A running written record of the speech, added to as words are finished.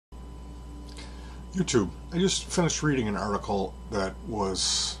YouTube. I just finished reading an article that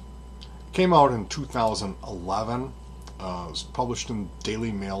came out in 2011. It was published in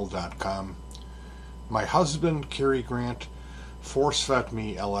dailymail.com. My husband, Cary Grant, force-fed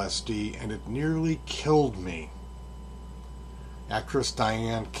me LSD and it nearly killed me. Actress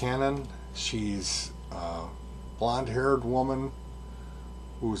Diane Cannon, she's a blonde-haired woman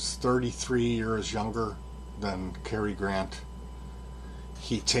who's 33 years younger than Cary Grant.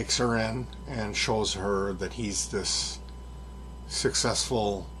 He takes her in and shows her that he's this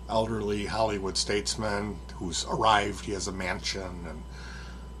successful elderly Hollywood statesman who's arrived. He has a mansion and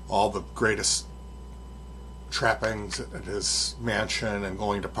all the greatest trappings at his mansion, and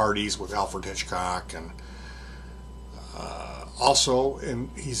going to parties with Alfred Hitchcock, and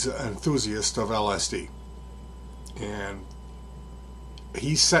he's an enthusiast of LSD. And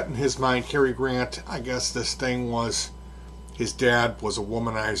he's set in his mind, Cary Grant, I guess this thing was, his dad was a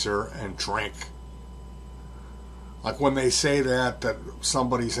womanizer and drank. Like when they say that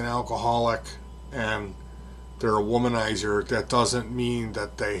somebody's an alcoholic and they're a womanizer, that doesn't mean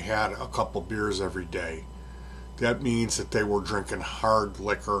that they had a couple beers every day. That means that they were drinking hard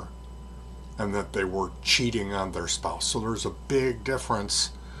liquor and that they were cheating on their spouse. So there's a big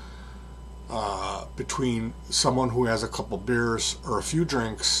difference between someone who has a couple beers or a few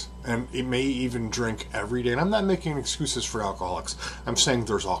drinks, and it may even drink every day. And I'm not making excuses for alcoholics. I'm saying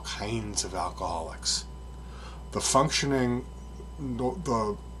there's all kinds of alcoholics.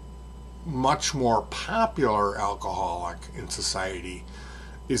 The much more popular alcoholic in society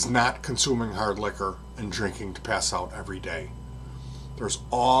is not consuming hard liquor and drinking to pass out every day. There's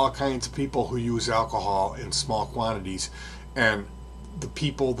all kinds of people who use alcohol in small quantities, and the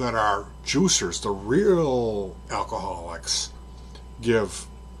people that are juicers, the real alcoholics, give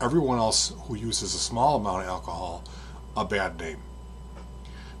everyone else who uses a small amount of alcohol a bad name.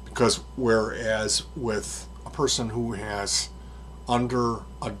 Because whereas with a person who has under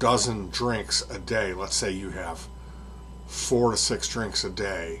a dozen drinks a day, let's say you have 4 to 6 drinks a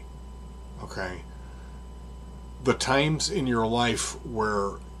day, okay, the times in your life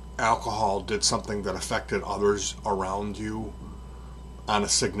where alcohol did something that affected others around you on a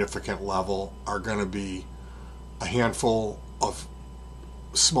significant level are going to be a handful of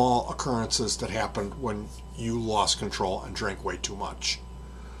small occurrences that happened when you lost control and drank way too much.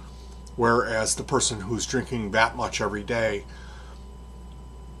 Whereas the person who's drinking that much every day,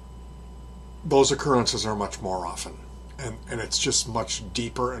 those occurrences are much more often. And it's just much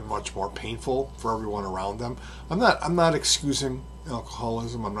deeper and much more painful for everyone around them. I'm not excusing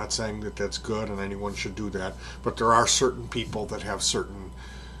alcoholism. I'm not saying that that's good and anyone should do that. But there are certain people that have certain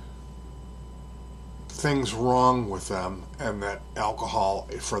things wrong with them, and that alcohol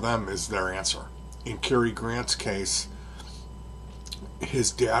for them is their answer. In Cary Grant's case,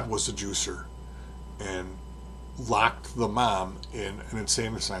 his dad was a juicer and locked the mom in an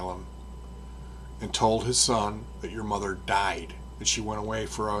insane asylum and told his son that your mother died, that she went away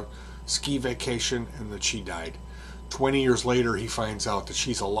for a ski vacation and that she died. 20 years later, he finds out that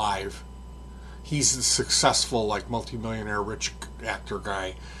she's alive. He's the successful, like, multimillionaire rich actor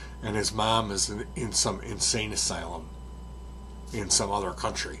guy, and his mom is in some insane asylum in some other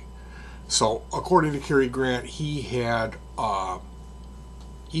country. So according to Cary Grant, he had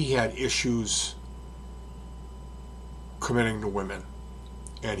issues committing to women,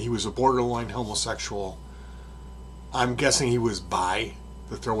 and he was a borderline homosexual. I'm guessing he was bi,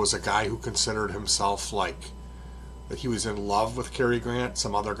 that there was a guy who considered himself like that he was in love with Cary Grant,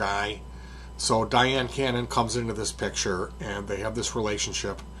 some other guy. So Diane Cannon comes into this picture, and they have this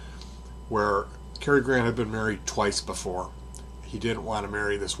relationship where Cary Grant had been married twice before. He didn't want to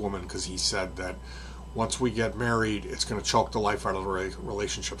marry this woman because he said that once we get married, it's going to choke the life out of the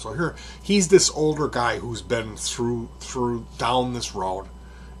relationship. So here, he's this older guy who's been through down this road,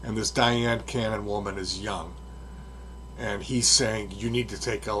 and this Diane Cannon woman is young. And he's saying, you need to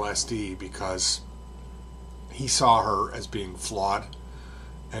take LSD, because he saw her as being flawed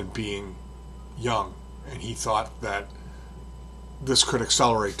and being young. And he thought that this could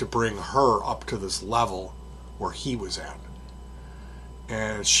accelerate to bring her up to this level where he was at.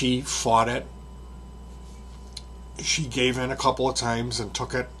 And she fought it. She gave in a couple of times and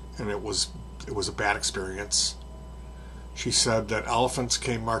took it, and it was a bad experience. She said that elephants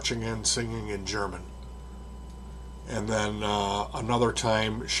came marching in singing in German. And then another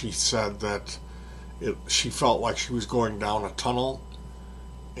time she said that she felt like she was going down a tunnel,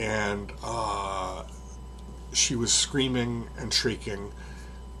 and she was screaming and shrieking,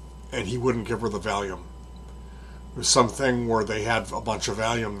 and he wouldn't give her the Valium. There was something where they had a bunch of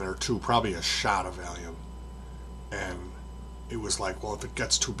Valium there too, probably a shot of Valium. And it was like, well, if it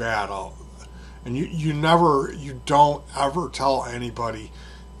gets too bad, And you don't ever tell anybody,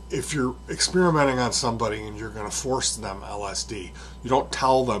 if you're experimenting on somebody and you're going to force them LSD, you don't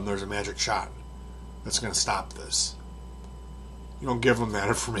tell them there's a magic shot that's going to stop this. You don't give them that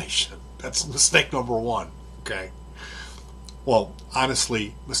information. That's mistake number one, okay? Well,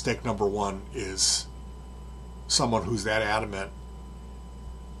 honestly, mistake number one is someone who's that adamant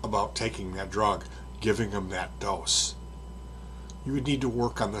about taking that drug, giving them that dose. You would need to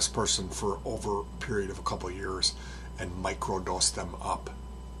work on this person for over a period of a couple of years and microdose them up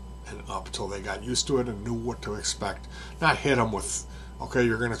and up until they got used to it and knew what to expect. Not hit them with, okay,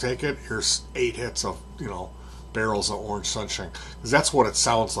 you're going to take it, here's 8 hits of, barrels of orange sunshine. Because that's what it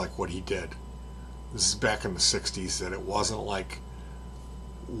sounds like what he did. This is back in the 60s, that it wasn't like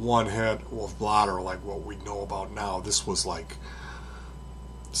one hit with blotter like what we know about now. This was like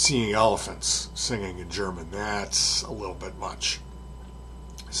seeing elephants singing in German. That's a little bit much.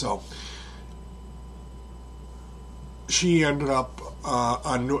 So she ended up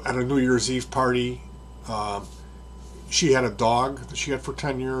at a New Year's Eve party. She had a dog that she had for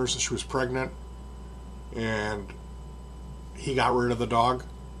 10 years, and she was pregnant. And he got rid of the dog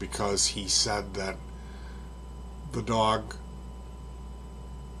because he said that the dog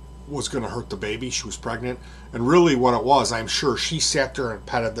was going to hurt the baby. She was pregnant. And really what it was, I'm sure she sat there and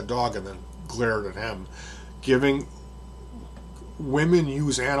petted the dog and then glared at him. Women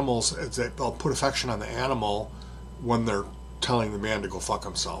use animals, they'll put affection on the animal when they're telling the man to go fuck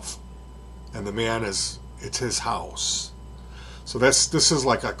himself. And the man it's his house. So this is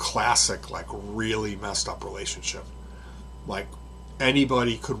like a classic, like really messed up relationship. Like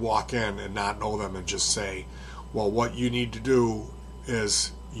anybody could walk in and not know them and just say, well, what you need to do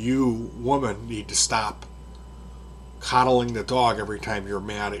is you, woman, need to stop coddling the dog every time you're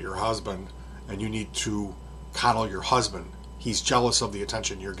mad at your husband, and you need to coddle your husband. He's jealous of the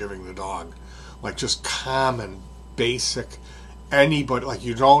attention you're giving the dog. Like just common, basic, anybody, like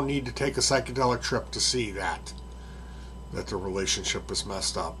you don't need to take a psychedelic trip to see that the relationship is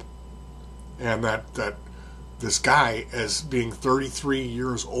messed up. And that this guy, as being 33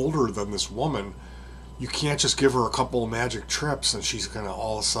 years older than this woman, you can't just give her a couple of magic trips and she's going to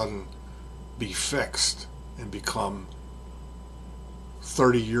all of a sudden be fixed and become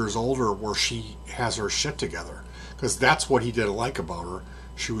 30 years older where she has her shit together. Because that's what he didn't like about her.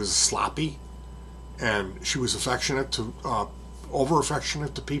 She was sloppy, and she was affectionate to, over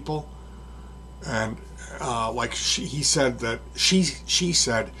affectionate to people, and he said that she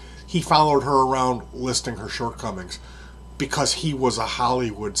said he followed her around listing her shortcomings because he was a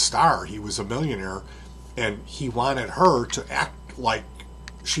Hollywood star. He was a millionaire, and he wanted her to act like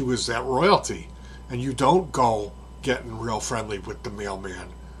she was that royalty. And you don't go getting real friendly with the mailman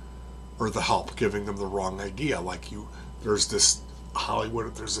or the help, giving them the wrong idea. There's this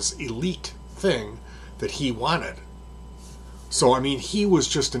Hollywood, there's this elite thing that he wanted. So, I mean, he was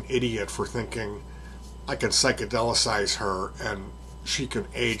just an idiot for thinking, I can psychedelicize her and she can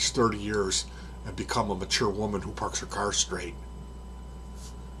age 30 years and become a mature woman who parks her car straight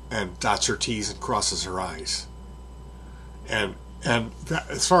and dots her T's and crosses her I's. And that,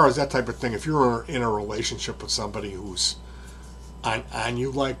 as far as that type of thing, if you're in a relationship with somebody who's on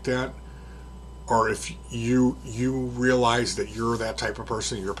you like that, or if you realize that you're that type of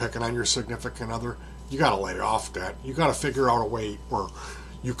person, you're picking on your significant other, you got to lay off that. You got to figure out a way where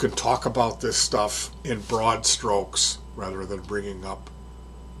you can talk about this stuff in broad strokes rather than bringing up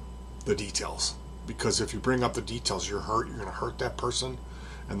the details. Because if you bring up the details, you're going to hurt that person,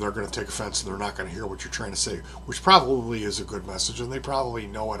 and they're going to take offense, and they're not going to hear what you're trying to say, which probably is a good message, and they probably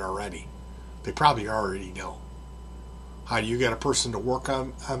know it already. They probably already know. How do you get a person to work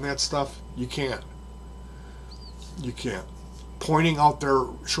on that stuff? You can't. You can't. Pointing out their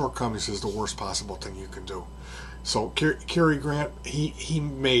shortcomings is the worst possible thing you can do. So Cary Grant, he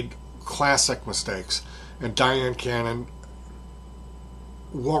made classic mistakes. And Diane Cannon,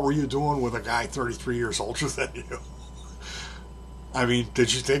 what were you doing with a guy 33 years older than you? I mean,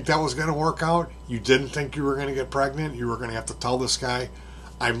 did you think that was going to work out? You didn't think you were going to get pregnant? You were going to have to tell this guy,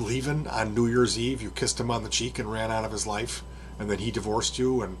 I'm leaving on New Year's Eve. You kissed him on the cheek and ran out of his life, and then he divorced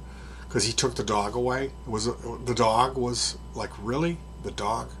you, and because he took the dog away. The dog was like, really? The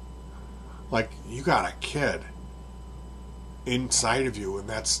dog? Like, you got a kid inside of you, and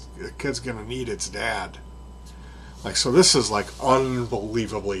the kid's gonna need its dad. Like, so this is like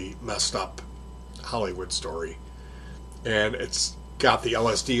unbelievably messed up Hollywood story, and it's got the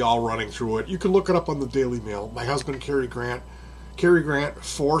LSD all running through it. You can look it up on the Daily Mail. My husband, Cary Grant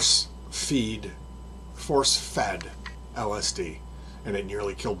force-fed LSD, and it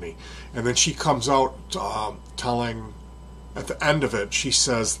nearly killed me. And then she comes out telling At the end of it, she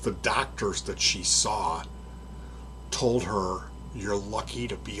says the doctors that she saw told her, "You're lucky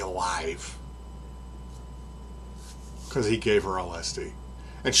to be alive," because he gave her LSD,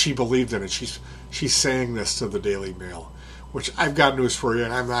 and she believed in it. She's saying this to the Daily Mail, which I've got news for you,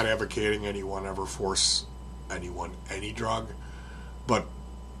 and I'm not advocating anyone ever force anyone any drug, but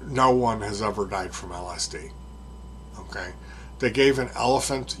no one has ever died from LSD. Okay, they gave an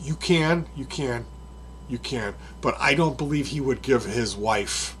elephant. You can, but I don't believe he would give his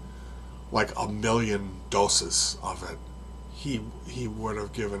wife like 1 million doses of it. He would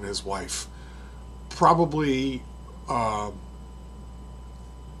have given his wife probably, I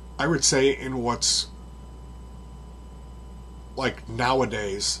would say, in what's like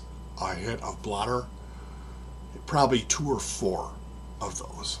nowadays a hit of blotter, probably 2 or 4 of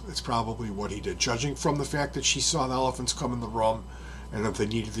those. It's probably what he did, judging from the fact that she saw the elephants come in the room, and if they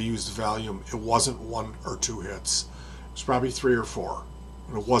needed to use the Valium, it wasn't 1 or 2 hits. It was probably 3 or 4,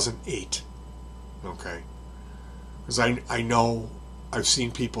 and it wasn't 8. Okay, because I know I've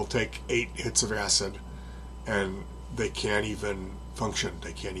seen people take 8 hits of acid, and they can't even function.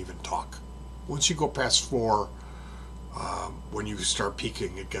 They can't even talk. Once you go past 4, when you start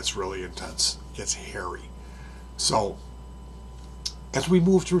peaking, it gets really intense. It gets hairy. So as we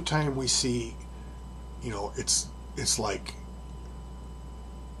move through time, we see, it's like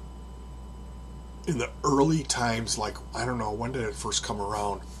in the early times, like, I don't know, when did it first come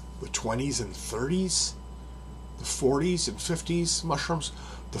around? The 20s and 30s? The 40s and 50s mushrooms?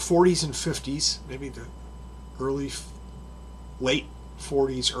 The 40s and 50s, maybe the late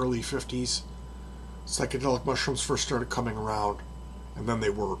 40s, early 50s, psychedelic mushrooms first started coming around, and then they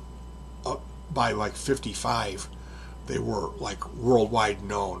were up by like 55. They were like worldwide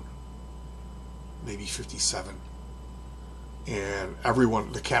known, maybe 57, and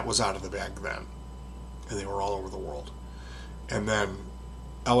everyone, the cat was out of the bag then, and they were all over the world. And then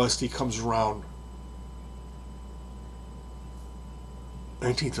LSD comes around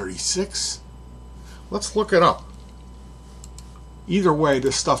 1936. Let's look it up. Either way,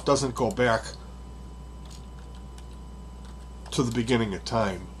 this stuff doesn't go back to the beginning of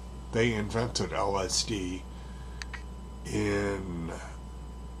time. They invented LSD in,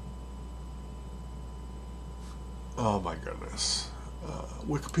 oh my goodness,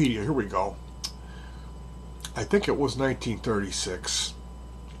 Wikipedia, here we go. I think it was 1936.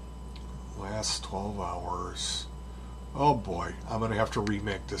 Last 12 hours. Oh boy, I'm going to have to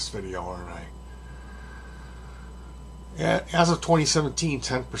remake this video, aren't I? As of 2017,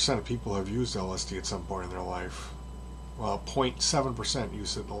 10% of people have used LSD at some point in their life. Well, 0.7%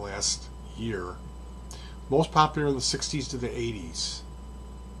 used it in the last year. Most popular in the 60s to the 80s.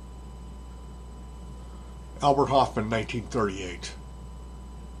 Albert Hoffman, 1938.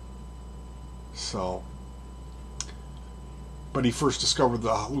 So, but he first discovered the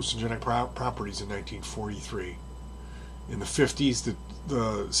hallucinogenic properties in 1943. In the 50s,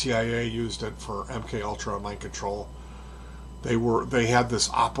 the CIA used it for MK Ultra mind control. They had this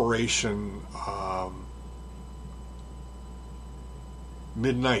operation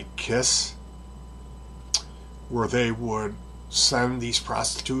Midnight Kiss, where they would send these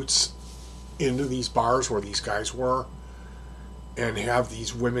prostitutes into these bars where these guys were, and have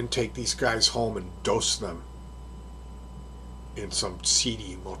these women take these guys home and dose them in some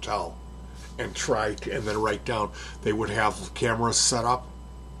seedy motel, and and then write down. They would have cameras set up.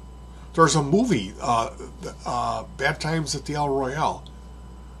 There's a movie, Bad Times at the El Royale,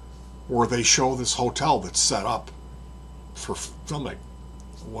 where they show this hotel that's set up for filming.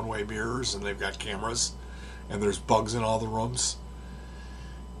 One-way mirrors, and they've got cameras, and there's bugs in all the rooms.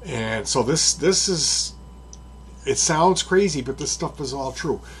 And so this is, it sounds crazy, but this stuff is all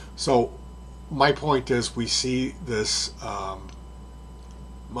true. So my point is, we see this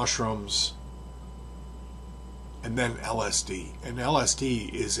mushrooms and then LSD. And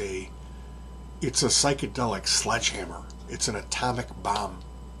LSD is it's a psychedelic sledgehammer. It's an atomic bomb.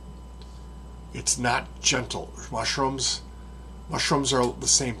 It's not gentle. Mushrooms are the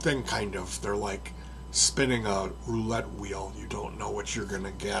same thing, kind of. They're like spinning a roulette wheel. You don't know what you're going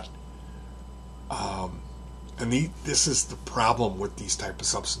to get. This is the problem with these type of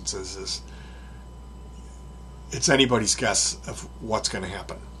substances, is it's anybody's guess of what's going to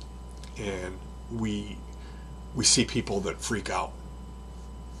happen. And we see people that freak out.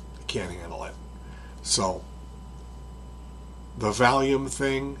 They can't handle it. So the Valium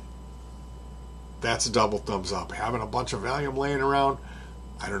thing, that's a double thumbs up. Having a bunch of Valium laying around,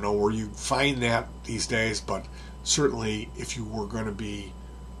 I don't know where you find that these days, but certainly if you were going to be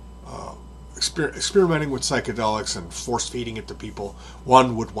experimenting with psychedelics and force feeding it to people,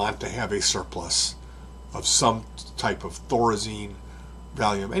 one would want to have a surplus of some type of Thorazine,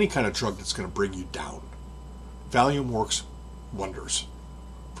 Valium, any kind of drug that's going to bring you down. Valium works wonders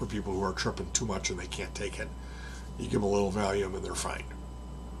for people who are tripping too much and they can't take it. You give them a little Valium and they're fine.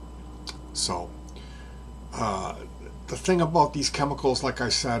 So, the thing about these chemicals, like I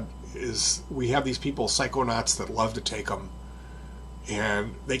said, is we have these people, psychonauts, that love to take them,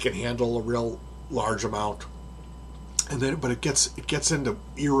 and they can handle a real large amount. And then, but it gets into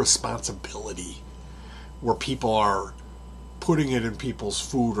irresponsibility, where people are putting it in people's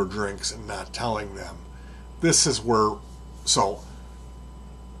food or drinks and not telling them. This is where, so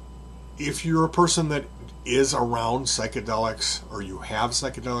if you're a person that is around psychedelics, or you have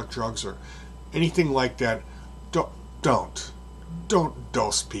psychedelic drugs or anything like that, don't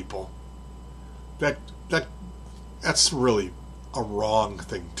dose people. That's really a wrong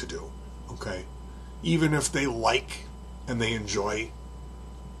thing to do. Okay, even if they like and they enjoy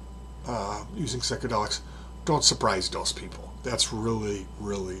using psychedelics, don't surprise dose people. That's really,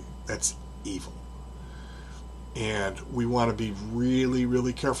 that's evil. And we want to be really,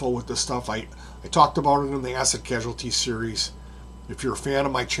 really careful with this stuff. I talked about it in the Acid Casualty series. If you're a fan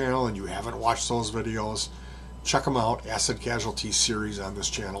of my channel and you haven't watched those videos, check them out. Acid Casualty series on this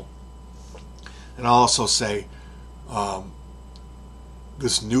channel. And I'll also say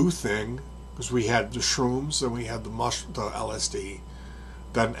this new thing, because we had the shrooms and we had the LSD,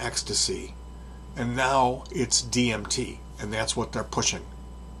 then ecstasy, and now it's DMT, and that's what they're pushing.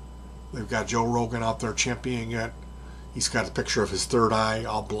 They've got Joe Rogan out there championing it. He's got a picture of his third eye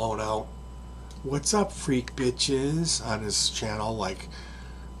all blown out. What's up, freak bitches, on his channel, like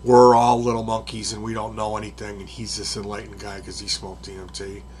we're all little monkeys and we don't know anything, and he's this enlightened guy because he smoked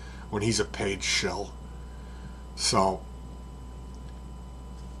DMT, when he's a paid shill. So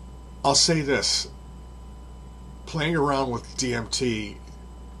I'll say this, playing around with DMT,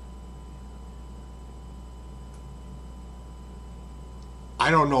 I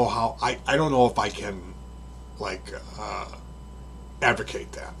don't know how, I don't know if I can, like,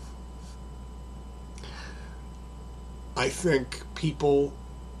 advocate that. I think people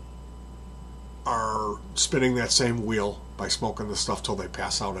are spinning that same wheel by smoking the stuff till they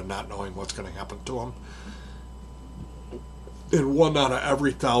pass out and not knowing what's going to happen to them. And 1 out of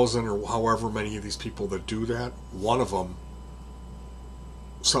every 1,000 or however many of these people that do that, one of them,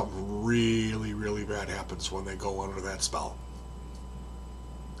 something really, really bad happens when they go under that spell.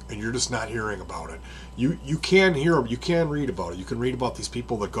 And you're just not hearing about it. You can hear, you can read about it. You can read about these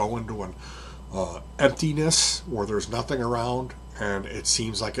people that go into an emptiness where there's nothing around, and it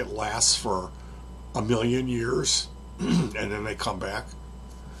seems like it lasts for 1,000,000 years, and then they come back.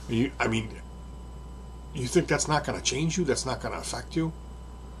 I mean, you think that's not going to change you? That's not going to affect you?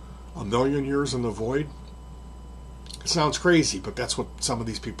 1,000,000 years in the void? It sounds crazy, but that's what some of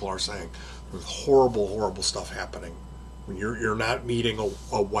these people are saying. There's horrible, horrible stuff happening when you're not meeting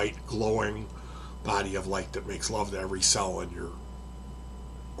a white, glowing body of light that makes love to every cell in your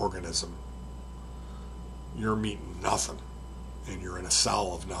organism. You're meeting nothing, and you're in a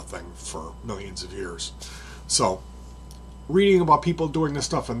cell of nothing for millions of years. So, reading about people doing this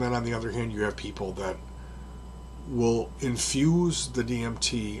stuff, and then on the other hand, you have people that will infuse the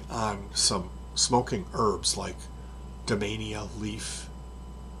DMT on some smoking herbs like Damiania leaf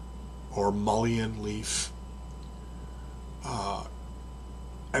or mullein leaf,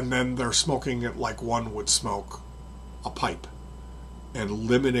 and then they're smoking it like one would smoke a pipe, and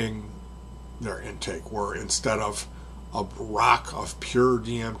limiting their intake, where instead of a rock of pure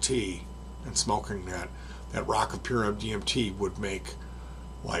DMT and smoking that rock of pure DMT would make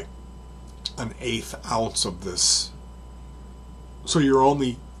like 1/8 ounce of this. So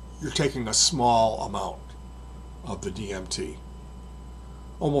you're taking a small amount of the DMT,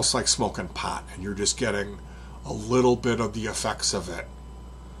 almost like smoking pot, and you're just getting a little bit of the effects of it.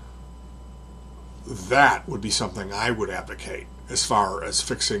 That would be something I would advocate as far as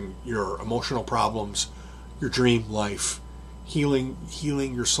fixing your emotional problems, your dream life, healing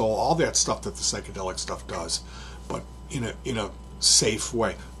your soul, all that stuff that the psychedelic stuff does, but in a safe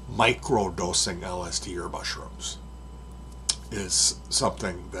way. Micro-dosing LSD or mushrooms is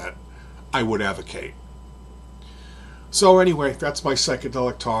something that I would advocate. So anyway, that's my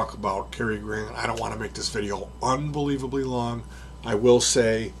psychedelic talk about Cary Grant. I don't want to make this video unbelievably long. I will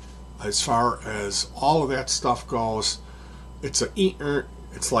say, as far as all of that stuff goes, it's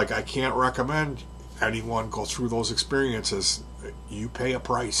like I can't recommend anyone go through those experiences. You pay a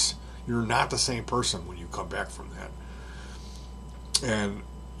price. You're not the same person when you come back from that. And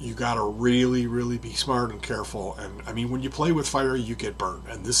you got to really, really be smart and careful. And I mean, when you play with fire, you get burned.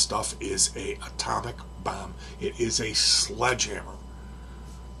 And this stuff is an atomic bomb. It is a sledgehammer.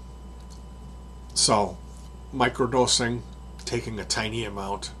 So, microdosing, taking a tiny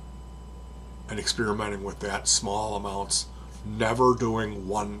amount and experimenting with that, small amounts, never doing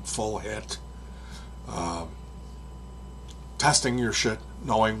one full hit, testing your shit,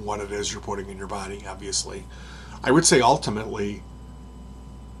 knowing what it is you're putting in your body, obviously. I would say ultimately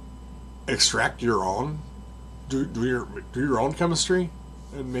extract your own, do your own chemistry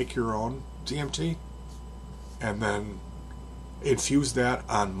and make your own DMT, and then infuse that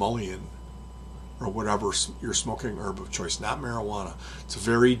on mullein or whatever you're smoking herb of choice, not marijuana. It's a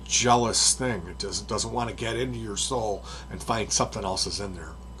very jealous thing. It doesn't want to get into your soul and find something else is in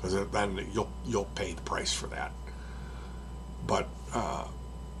there, because then you'll pay the price for that. But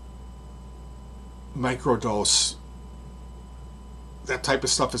microdose, that type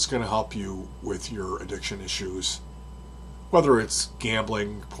of stuff is going to help you with your addiction issues, whether it's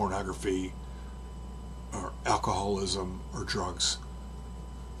gambling, pornography, or alcoholism, or drugs.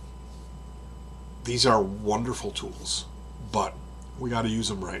 These are wonderful tools, but we got to use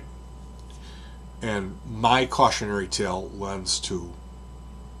them right. And my cautionary tale lends to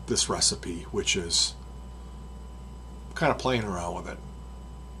this recipe, which is kind of playing around with it.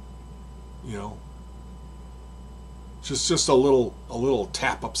 You know, just a little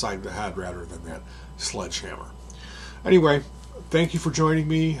tap upside the head rather than that sledgehammer. Anyway, thank you for joining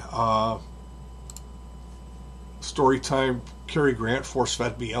me. Story time. Cary Grant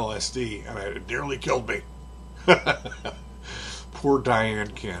force-fed me LSD, and it nearly killed me. Poor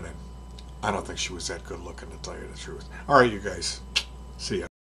Diane Cannon. I don't think she was that good looking, to tell you the truth. All right, you guys. See ya.